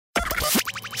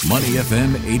Money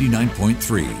FM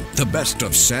 89.3, the best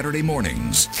of Saturday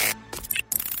mornings.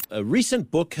 A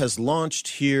recent book has launched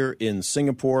here in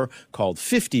Singapore called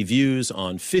 50 Views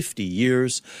on 50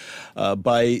 Years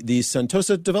by the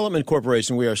Sentosa Development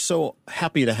Corporation. We are so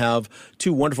happy to have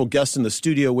two wonderful guests in the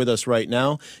studio with us right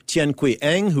now. Tien Kui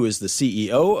Eng, who is the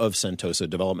CEO of Sentosa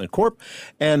Development Corp,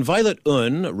 and Violet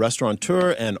Un,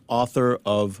 restaurateur and author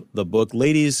of the book.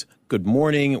 Ladies, good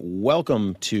morning.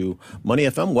 Welcome to Money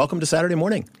FM. Welcome to Saturday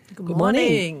morning. Good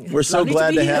morning. We're so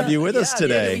glad to have you with us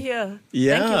today. To be here.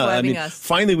 Yeah, Thank you for having us.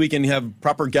 Finally we can have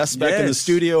proper guests back in the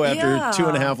studio after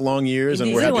 2.5 long years.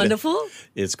 Isn't we're it happy wonderful?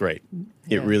 It's great.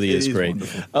 It really is great.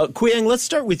 Kui Eng, let's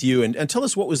start with you and tell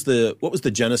us what was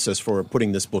the genesis for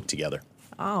putting this book together.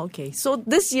 Okay. So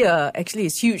this year actually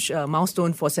is a huge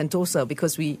milestone for Sentosa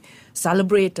because we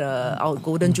celebrate our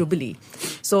Golden Jubilee.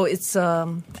 So it's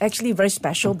actually very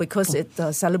special because it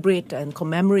celebrates and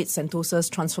commemorates Sentosa's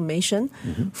transformation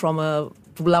from a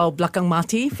Pulau Belakang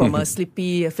Mati, from a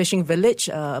sleepy fishing village,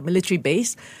 military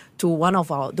base, to one of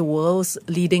the world's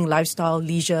leading lifestyle,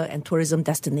 leisure, and tourism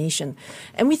destination.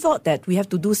 And we thought that we have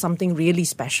to do something really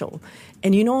special.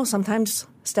 And you know, sometimes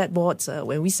stat boards,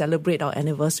 when we celebrate our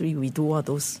anniversary, we do all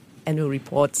those annual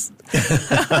reports. We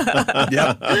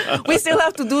still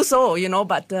have to do so, you know,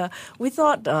 but we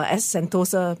thought as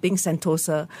Sentosa, being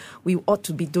Sentosa, we ought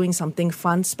to be doing something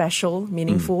fun, special,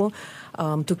 meaningful,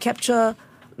 to capture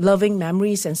loving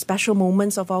memories and special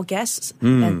moments of our guests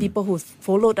and people who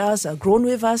followed us, grown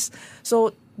with us.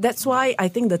 So that's why I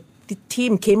think the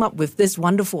team came up with this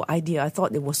wonderful idea. I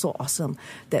thought it was so awesome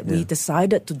that we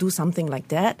decided to do something like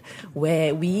that,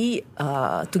 where we,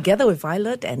 together with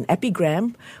Violet and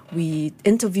Epigram, we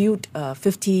interviewed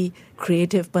 50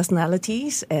 creative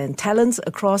personalities and talents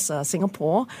across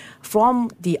Singapore, from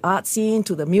the art scene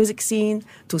to the music scene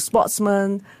to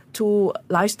sportsmen to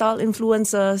lifestyle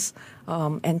influencers,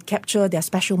 and capture their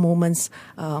special moments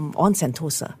on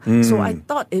Sentosa. So I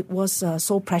thought it was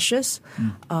so precious.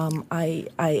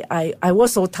 I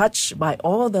was so touched by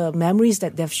all the memories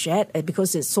that they've shared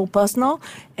because it's so personal,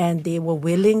 and they were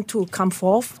willing to come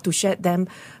forth to share them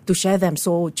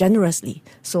so generously.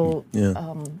 So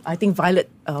I think Violet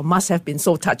must have been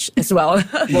so touched as well.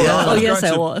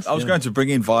 I was. I was going to bring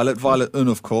in Violet Un,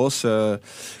 of course,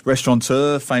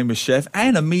 restaurateur, famous chef,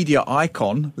 and a media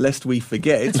icon, lest we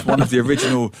forget, one of the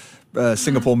original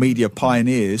Singapore media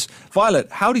pioneers. Violet,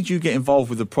 how did you get involved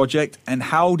with the project, and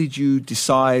how did you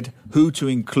decide who to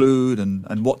include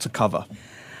and what to cover?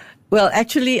 Well,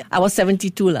 actually, I was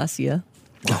 72 last year.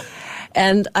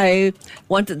 And I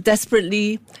wanted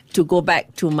desperately to go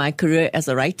back to my career as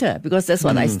a writer, because that's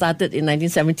what I started in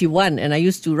 1971. And I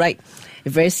used to write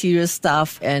very serious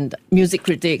stuff and music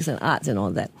critics and arts and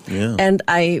all that. Yeah. And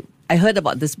I heard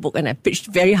about this book and I pitched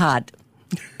very hard.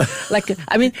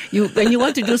 When you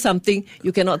want to do something,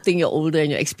 you cannot think you're older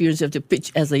and your experience, you have to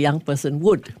pitch as a young person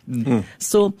would.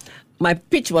 So my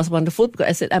pitch was wonderful because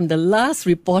I said, I'm the last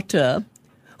reporter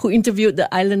who interviewed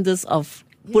the islanders of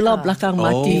Pulau Belakang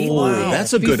Mati.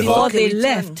 That's a good before hook. they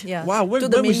left. Wow, when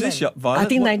was this, Violet? I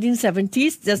think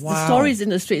 1970s. The story's in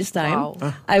the Straits Times.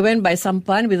 I went by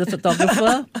sampan with a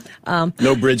photographer.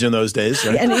 No bridge in those days,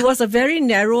 right? And it was a very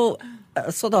narrow,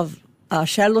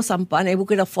 shallow sampan, and we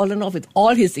could have fallen off with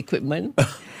all his equipment.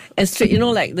 And straight,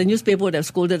 like the newspaper would have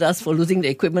scolded us for losing the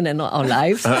equipment and not our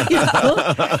lives.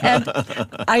 And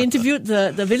I interviewed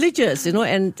the villagers,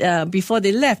 and before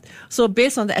they left. So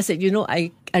based on that, I said,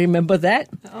 I remember that.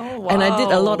 Oh, wow. And I did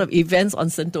a lot of events on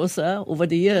Sentosa over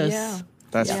the years. Yeah.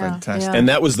 That's fantastic. And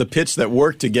that was the pitch that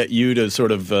worked to get you to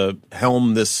sort of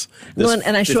helm this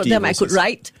and I showed them I could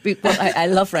write, because I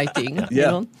love writing.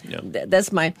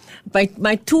 That's my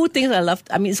two things I loved.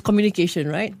 I mean, it's communication,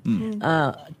 right?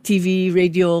 TV,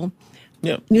 radio,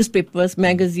 newspapers,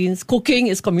 magazines. Cooking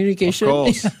is communication. Of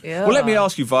course. Well, let me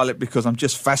ask you, Violet, because I'm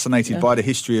just fascinated by the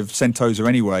history of Sentosa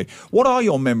anyway. What are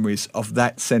your memories of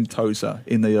that Sentosa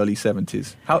in the early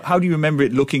 70s? How do you remember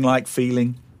it looking like,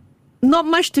 feeling? Not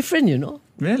much different,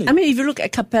 Really? I mean, if you look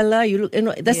at Capella,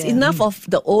 there's enough of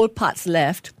the old parts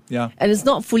left. Yeah. And it's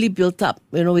not fully built up,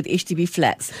 with HDB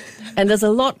flats. And there's a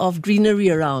lot of greenery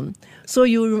around. So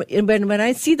when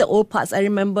I see the old parts, I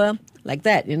remember like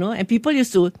that, And people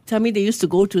used to tell me they used to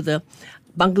go to the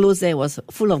bungalows there was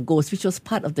full of ghosts, which was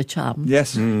part of the charm.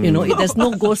 Yes. If there's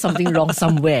no ghost, something wrong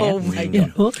somewhere. Oh my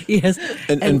God. Yes.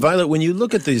 And Violet, when you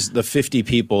look at the 50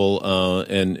 people,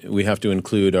 and we have to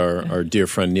include our dear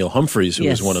friend Neil Humphreys, who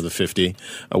was one of the 50.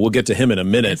 We'll get to him in a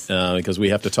minute because we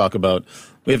have to talk about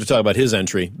his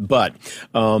entry. But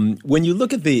when you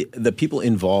look at the people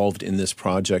involved in this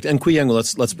project, and Kui Eng,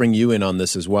 let's bring you in on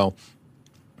this as well.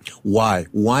 Why?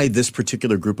 Why this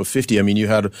particular group of 50? I mean, you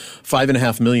had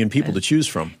 5.5 million people to choose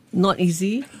from. Not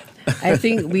easy. I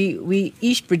think we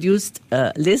each produced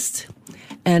a list.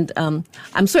 And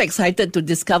I'm so excited to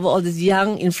discover all these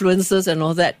young influencers and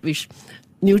all that, which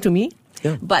new to me.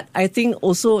 Yeah. But I think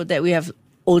also that we have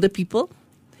older people.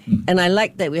 And I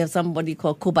like that we have somebody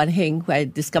called Ko Ban Heng, who I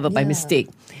discovered by mistake.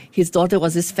 His daughter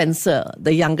was this fencer,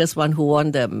 the youngest one who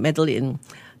won the medal in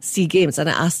SEA Games. And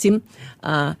I asked him,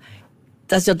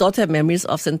 does your daughter have memories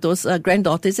of Sentosa?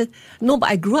 Granddaughter? He said, no, but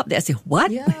I grew up there. I said,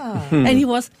 what? Yeah. And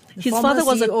his father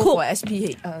was a cook.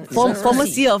 Former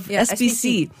CEO of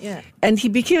SPC. Yeah. And he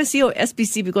became a CEO of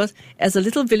SPC because as a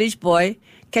little village boy,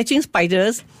 catching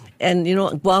spiders and,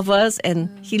 guavas,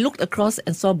 and he looked across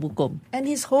and saw Bukom. And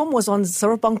his home was on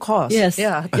Serapong Course. Yes.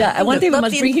 Yeah. I one day we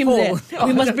must bring him there. Oh,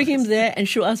 We must bring him there and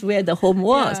show us where the home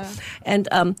was. Yeah. And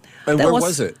where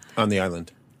was it on the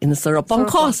island? In the Serapong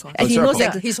Course. And he knows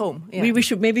that his home. Yeah. we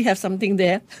should maybe have something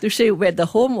there to show you where the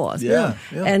home was. Yeah.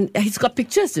 And he's got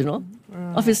pictures,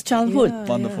 of his childhood. Yeah.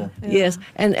 Wonderful. Yes.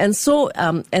 And so,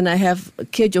 and I have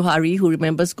K. Johari, who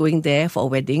remembers going there for a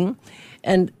wedding.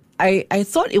 And I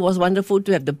thought it was wonderful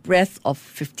to have the breadth of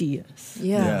 50 years.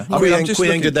 Yeah. I mean, I'm just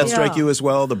Queen, did that Yeah. strike you as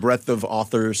well? The breadth of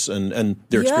authors and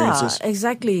their experiences? Yeah,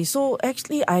 exactly. So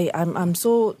actually, I'm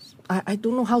so... I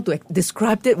don't know how to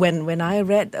describe it when I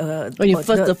read... When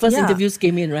the first interviews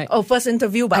came in, right? Oh, first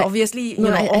interview, but obviously,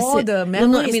 all said, the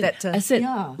memories I said,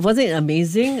 wasn't it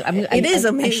amazing? I mean, It is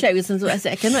amazing. I shared with Sentosa. I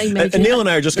said, I cannot imagine. And Neil and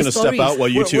I are just the going to step stories. out while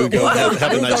you two go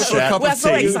have a nice chat. We're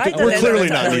so excited. We're clearly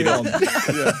not Carry needed. on.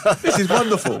 Yeah. This is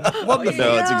wonderful. Wonderful.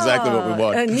 No, it's exactly what we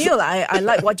want. Neil, I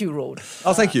like what you wrote.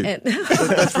 Oh, thank you.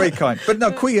 That's very kind. But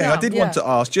no, Kui Eng, I did want to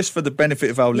ask, just for the benefit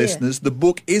of our listeners, the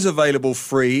book is available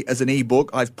free as an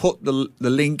ebook. I've put the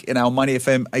link in our Money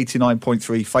FM 89.3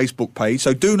 Facebook page.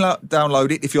 So do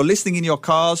download it. If you're listening in your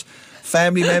cars,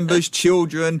 family members,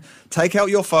 children, take out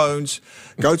your phones,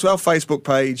 go to our Facebook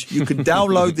page. You can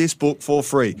download this book for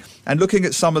free. And looking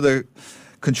at some of the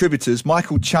contributors,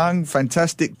 Michael Chung,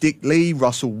 fantastic, Dick Lee,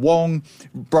 Russell Wong,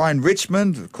 Brian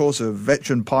Richmond, of course, a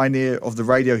veteran pioneer of the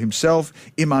radio himself,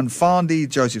 Iman Fandi,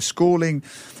 Joseph Scorling.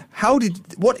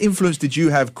 What influence did you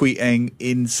have, Kui Eng,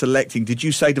 in selecting? Did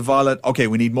you say to Violet, okay,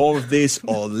 we need more of this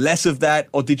or less of that,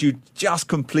 or did you just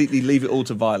completely leave it all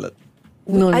to Violet?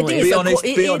 No, I think Be honest.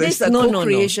 it is a No.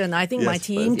 co-creation. I think my Yes,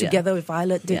 team, yeah. together with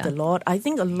Violet, did Yeah. a lot. I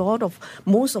think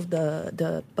most of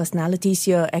the personalities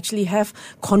here actually have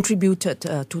contributed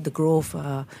to the growth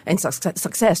and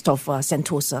success of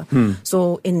Sentosa.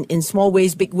 So in small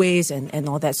ways, big ways, and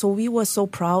all that. So we were so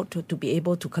proud to be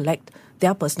able to collect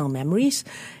their personal memories.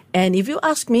 And if you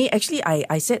ask me, actually,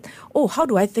 I said, how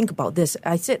do I think about this?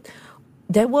 I said,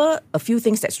 there were a few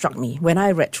things that struck me when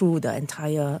I read through the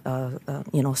entire,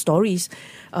 stories.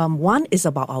 One is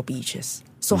about our beaches.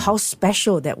 So how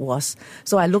special that was.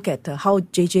 So I look at how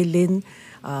J.J. Lin,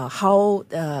 how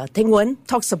Ting Wen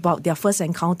talks about their first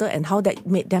encounter and how that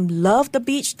made them love the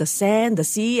beach, the sand, the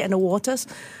sea, and the waters.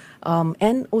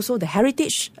 And also the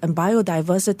heritage and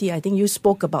biodiversity. I think you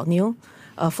spoke about, Neil.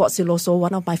 Fort Siloso,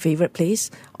 one of my favorite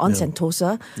places on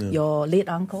Sentosa. Your late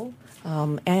uncle.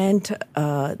 And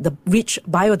the rich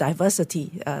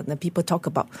biodiversity that people talk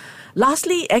about.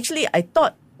 Lastly, actually, I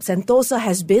thought Sentosa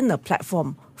has been a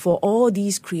platform for all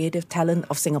these creative talent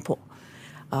of Singapore.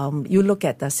 You look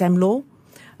at Sam Low,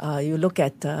 you look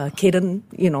at Caden,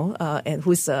 and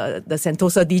who's the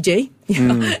Sentosa DJ,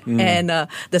 and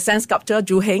the sand sculptor,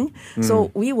 Ju Heng.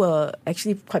 So we were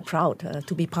actually quite proud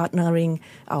to be partnering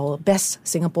our best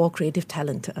Singapore creative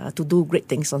talent to do great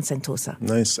things on Sentosa.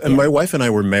 Nice. And my wife and I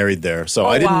were married there, so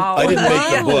I didn't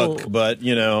make the book, but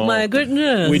My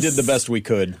goodness. we did the best we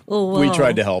could. Oh, wow. We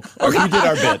tried to help. We did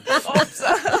our bit.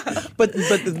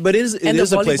 But it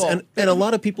is a place, volleyball. and a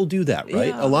lot of people do that, right?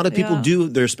 Yeah, a lot of people yeah. do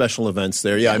their special events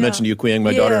there. Yeah, I mentioned you, Kui Eng.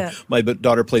 My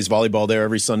daughter plays volleyball there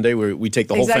every Sunday. We take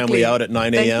the whole family out at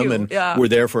 9 Thank a.m. you. and Yeah. we're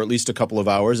there for at least a couple of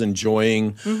hours,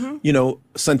 enjoying,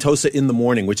 Sentosa in the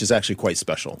morning, which is actually quite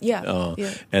special. Yeah,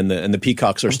 yeah. And the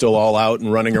peacocks are still all out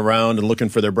and running around and looking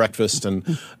for their breakfast,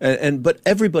 but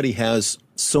everybody has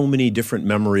so many different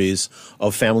memories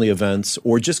of family events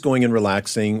or just going and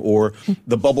relaxing or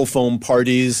the bubble foam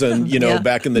parties and,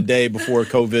 back in the day before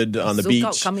COVID on the Zouk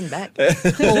out beach. coming back.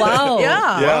 Oh, wow.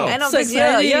 Yeah. End of So this year.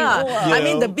 exciting. Yeah. Oh, wow. I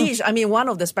mean, the beach. I mean, one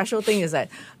of the special things is that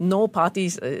no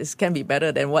parties can be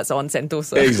better than what's on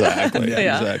Sentosa. Exactly.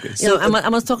 Yeah. Exactly. You know, I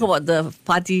must talk about the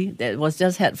party that was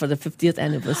just had for the 50th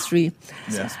anniversary.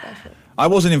 Yeah. I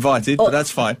wasn't invited, but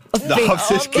that's fine. No, I'm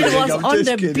just kidding. It was I'm on just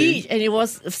the kidding. beach and it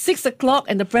was 6 o'clock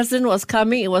and the president was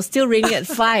coming. It was still raining at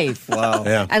 5. Wow.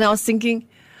 Yeah. And I was thinking,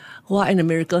 wow, and a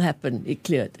miracle happened. It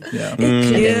cleared. Yeah. It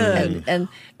cleared. And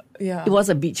Yeah. it was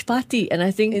a beach party, and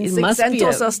I think In it must be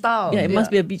Sentosa style. Yeah, it must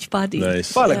Yeah. be a beach party.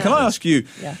 Nice. Violet, can I ask you,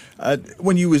 Yeah.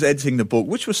 when you was editing the book,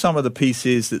 which were some of the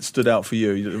pieces that stood out for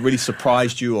you, that really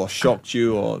surprised you or shocked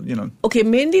you, or Okay,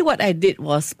 mainly what I did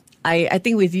was, I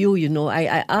think with you,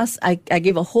 I asked, I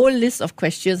gave a whole list of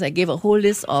questions, I gave a whole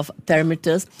list of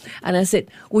parameters, and I said,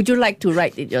 would you like to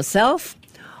write it yourself,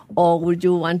 or would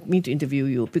you want me to interview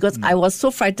you? Because I was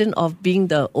so frightened of being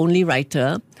the only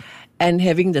writer and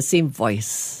having the same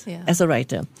voice as a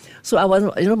writer. So I was,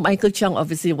 Michael Chung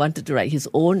obviously wanted to write his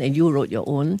own, and you wrote your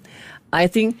own. I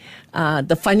think one of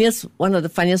the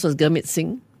funniest was Gurmit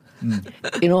Singh.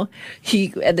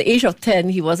 He at the age of 10,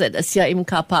 he was at the CIM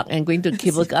car park and going to the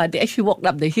cable car. They actually walked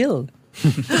up the hill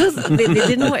because they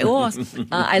didn't know what it was.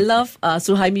 I love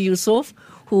Suhaimi Yusof,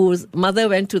 whose mother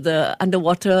went to the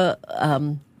underwater,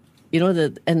 and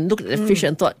looked at the fish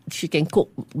and thought she can cook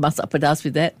masak pedas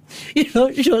with that.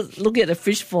 She was looking at the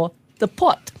fish for the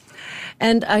pot.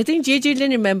 And I think J.J. Lin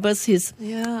remembers his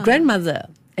grandmother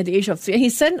at the age of 3. And he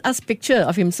sent us a picture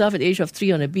of himself at the age of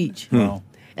 3 on a beach. Wow.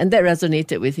 And that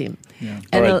resonated with him. Yeah.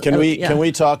 All right, can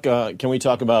we talk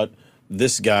about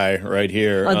this guy right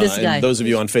here? This guy. And those of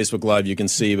you on Facebook Live, you can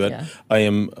see, but Yeah. I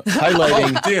am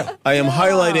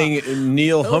highlighting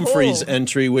Neil Humphrey's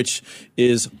entry, which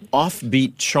is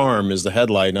 "Offbeat Charm" is the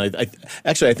headline. I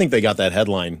think they got that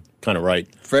headline kind of right.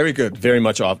 Very good. Very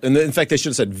much off. And in fact, they should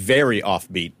have said very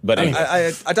offbeat. But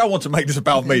anyway. I don't want to make this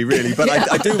about me, really, but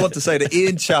I do want to say that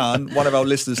Ian Chan, one of our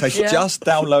listeners, has just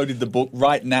downloaded the book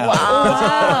right now.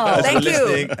 Wow. As Thank we're you.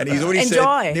 listening, and he's already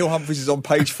Enjoy. said Neil Humphreys is on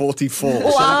page 44.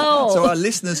 Wow. So our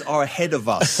listeners are ahead of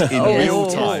us in real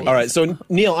time. All right, so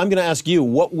Neil, I'm going to ask you,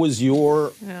 what was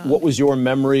your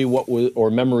memory,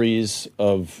 or memories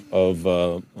of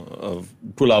Pulau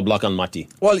Belakang Mati?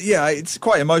 Well, yeah, it's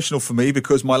quite emotional for me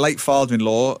because my late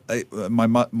father-in-law,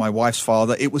 my wife's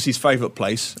father, it was his favourite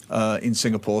place in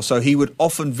Singapore. So he would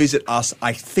often visit us,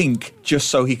 I think, just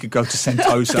so he could go to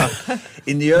Sentosa.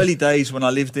 In the early days when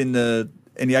I lived in the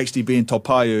HDB in Toa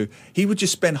Payoh, he would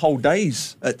just spend whole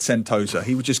days at Sentosa.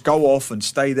 He would just go off and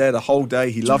stay there the whole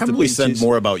day. He loved the Probably beaches. said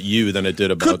more about you than it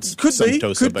did about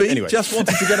Sentosa. Could but be. anyway, Just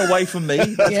wanted to get away from me.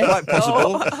 That's quite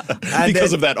possible. And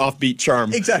because of that offbeat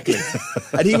charm. Exactly.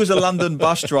 And he was a London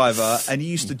bus driver, and he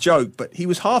used to joke, but he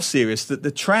was half serious, that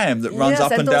the tram that runs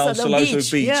up and down Sentosa, the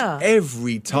Siloso Beach, yeah.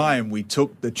 every time we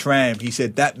took the tram, he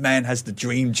said, that man has the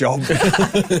dream job.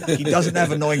 He doesn't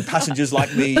have annoying passengers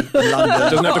like me in London.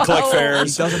 Doesn't have to collect He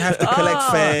fares. doesn't have to collect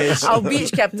fares. Our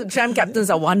tram captains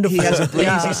are wonderful. He has a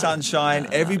breezy sunshine.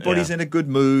 Everybody's in a good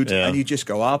mood, and you just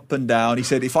go up and down. He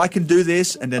said, if I can do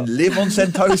this and then live on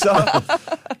Sentosa.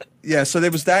 Yeah, so there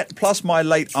was that. Plus my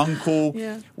late uncle.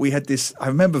 We had this, I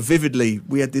remember vividly,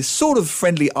 we had this sort of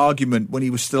friendly argument when he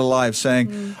was still alive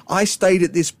saying, I stayed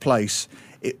at this place.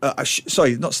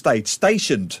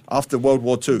 Stationed after World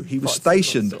War II. He was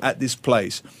stationed at this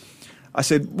place. I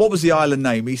said, what was the island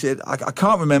name? He said, I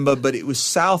can't remember, but it was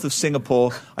south of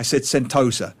Singapore. I said,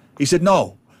 Sentosa. He said,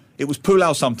 no, it was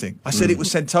Pulau something. I said, it was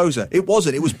Sentosa. It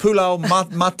wasn't. It was Pulau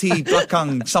Mati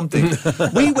Belakang something.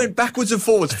 We went backwards and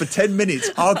forwards for 10 minutes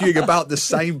arguing about the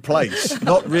same place,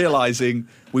 not realizing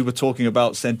we were talking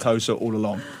about Sentosa all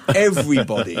along.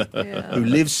 Everybody who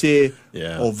lives here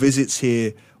or visits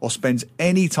here or spends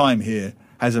any time here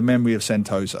has a memory of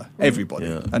Sentosa. Everybody.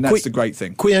 Yeah. And that's the great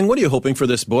thing. Kuyang, what are you hoping for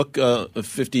this book?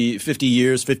 50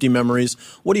 years, 50 memories.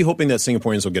 What are you hoping that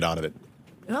Singaporeans will get out of it?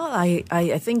 Well,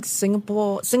 I think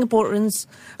Singaporeans,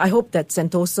 I hope that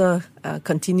Sentosa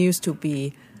continues to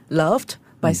be loved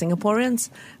by Singaporeans.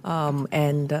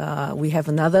 And we have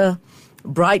another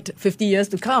bright 50 years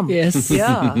to come. Yes.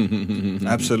 Yeah.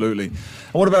 Absolutely.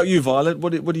 And what about you, Violet?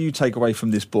 What do you take away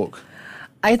from this book?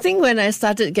 I think when I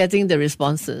started getting the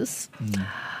responses,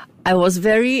 I was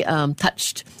very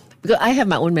touched because I have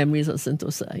my own memories of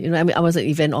Sentosa. I was an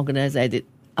event organizer. I did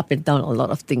up and down a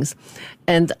lot of things,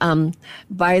 and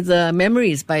by the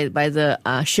memories, by the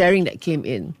sharing that came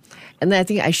in, and then I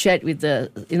think I shared with the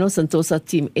Sentosa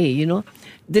team A.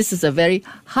 This is a very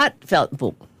heartfelt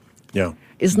book. Yeah.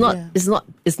 It's not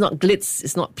glitz.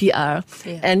 It's not PR.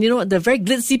 Yeah. And the very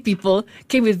glitzy people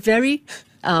came with very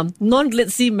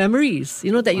non-glitzy memories,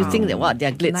 that you think that, wow,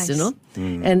 they're glitz, Nice.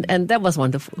 And that was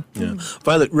wonderful. Yeah.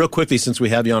 Violet, real quickly, since we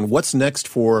have you on, what's next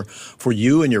for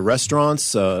you and your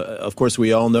restaurants? Of course,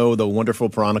 we all know the wonderful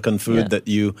Peranakan food that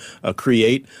you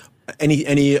create.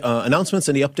 Any announcements,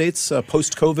 any updates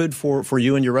post-COVID for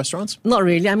you and your restaurants? Not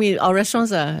really. I mean, our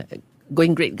restaurants are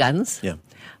going great guns. Yeah.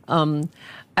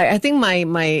 I think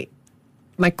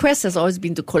my quest has always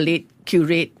been to collate,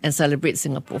 curate, and celebrate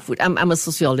Singapore food. I'm a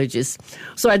sociologist,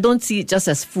 so I don't see it just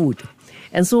as food.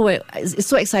 And so it's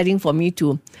so exciting for me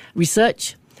to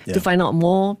research, to find out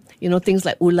more, things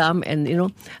like ulam and,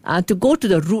 to go to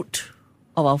the root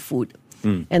of our food.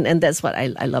 And that's what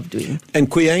I love doing. And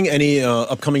Kui Eng, any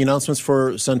upcoming announcements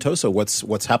for Sentosa?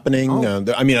 What's happening?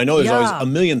 I know there's always a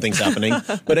million things happening,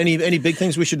 but any big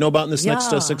things we should know about in this next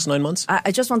 6-9 months?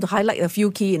 I just want to highlight a few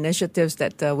key initiatives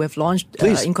that we've launched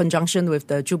in conjunction with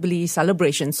the Jubilee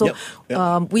celebration. So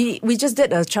we just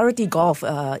did a charity golf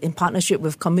in partnership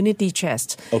with Community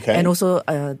Chest, and also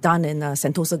done in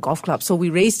Sentosa Golf Club. So we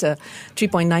raised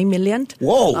 3.9 million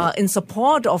in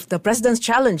support of the President's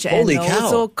Challenge. Holy and cow.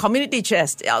 Also Community Chest.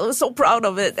 I was so proud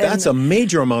of it. That's a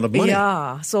major amount of money.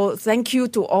 Yeah. So thank you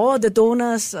to all the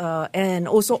donors and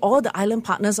also all the island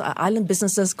partners, island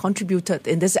businesses contributed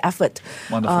in this effort.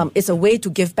 Wonderful. It's a way to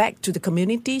give back to the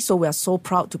community. So we are so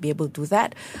proud to be able to do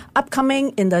that. Upcoming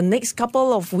in the next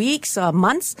couple of weeks,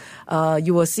 months,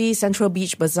 you will see Central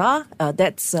Beach Bazaar.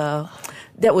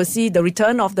 That will see the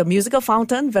return of the musical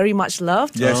fountain, very much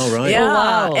loved. Yes. All right. Yeah. Oh,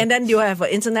 wow. And then you have an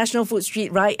International Food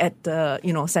Street right at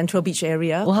Central Beach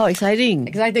area. Wow, exciting.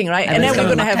 Exciting, right? And And then it's we're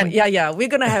going to gonna have, we're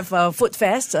going to have Food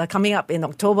Fest coming up in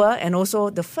October, and also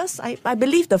the first, I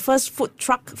believe, the first food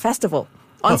truck festival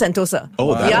on Sentosa.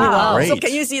 Oh, that'd be great. So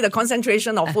can you see the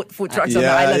concentration of food trucks on the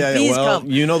island? Please well, come.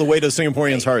 you know the way to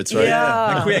Singaporeans' hearts, right?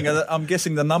 Yeah. And Kui Eng, I'm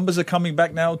guessing the numbers are coming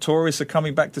back now. Tourists are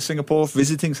coming back to Singapore,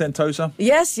 visiting Sentosa.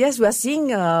 Yes, we are seeing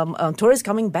tourists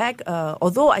coming back.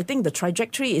 Although I think the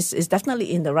trajectory is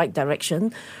definitely in the right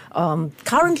direction.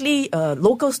 Currently,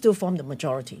 locals still form the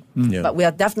majority, but we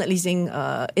are definitely seeing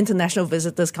international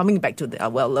visitors coming back to our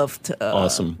well-loved.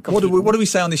 Awesome. What do we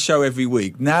say on this show every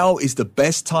week? Now is the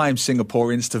best time,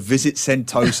 Singaporeans, to visit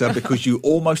Sentosa because you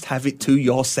almost have it to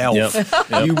yourself.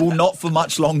 Yep. You will not for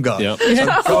much longer. Yep. So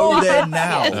go there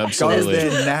now. Absolutely. Go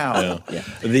there now.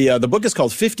 The book is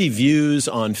called 50 Views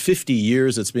on 50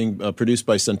 Years. It's being produced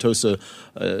by Sentosa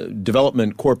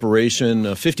Development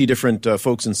Corporation. 50 different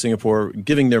folks in Singapore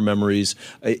giving their memories.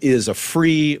 It is a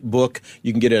free book.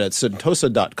 You can get it at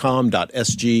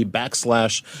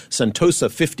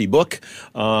sentosa.com.sg/Sentosa50book.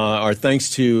 Our thanks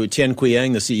to Tien Kui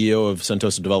Eng, the CEO of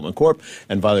Sentosa Development Corp,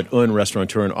 and Violet Un,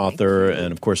 restaurateur and author,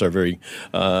 and of course our very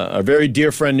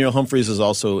dear friend Neil Humphreys is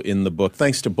also in the book.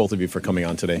 Thanks to both of you for coming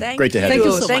on today. Great to have Thank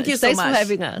you. you so Thank much. you so Thanks much for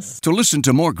having us. To listen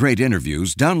to more great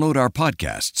interviews, download our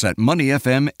podcasts at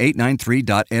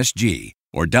moneyfm893.sg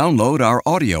or download our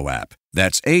audio app.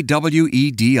 That's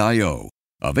AWEDIO.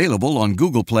 Available on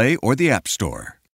Google Play or the App Store.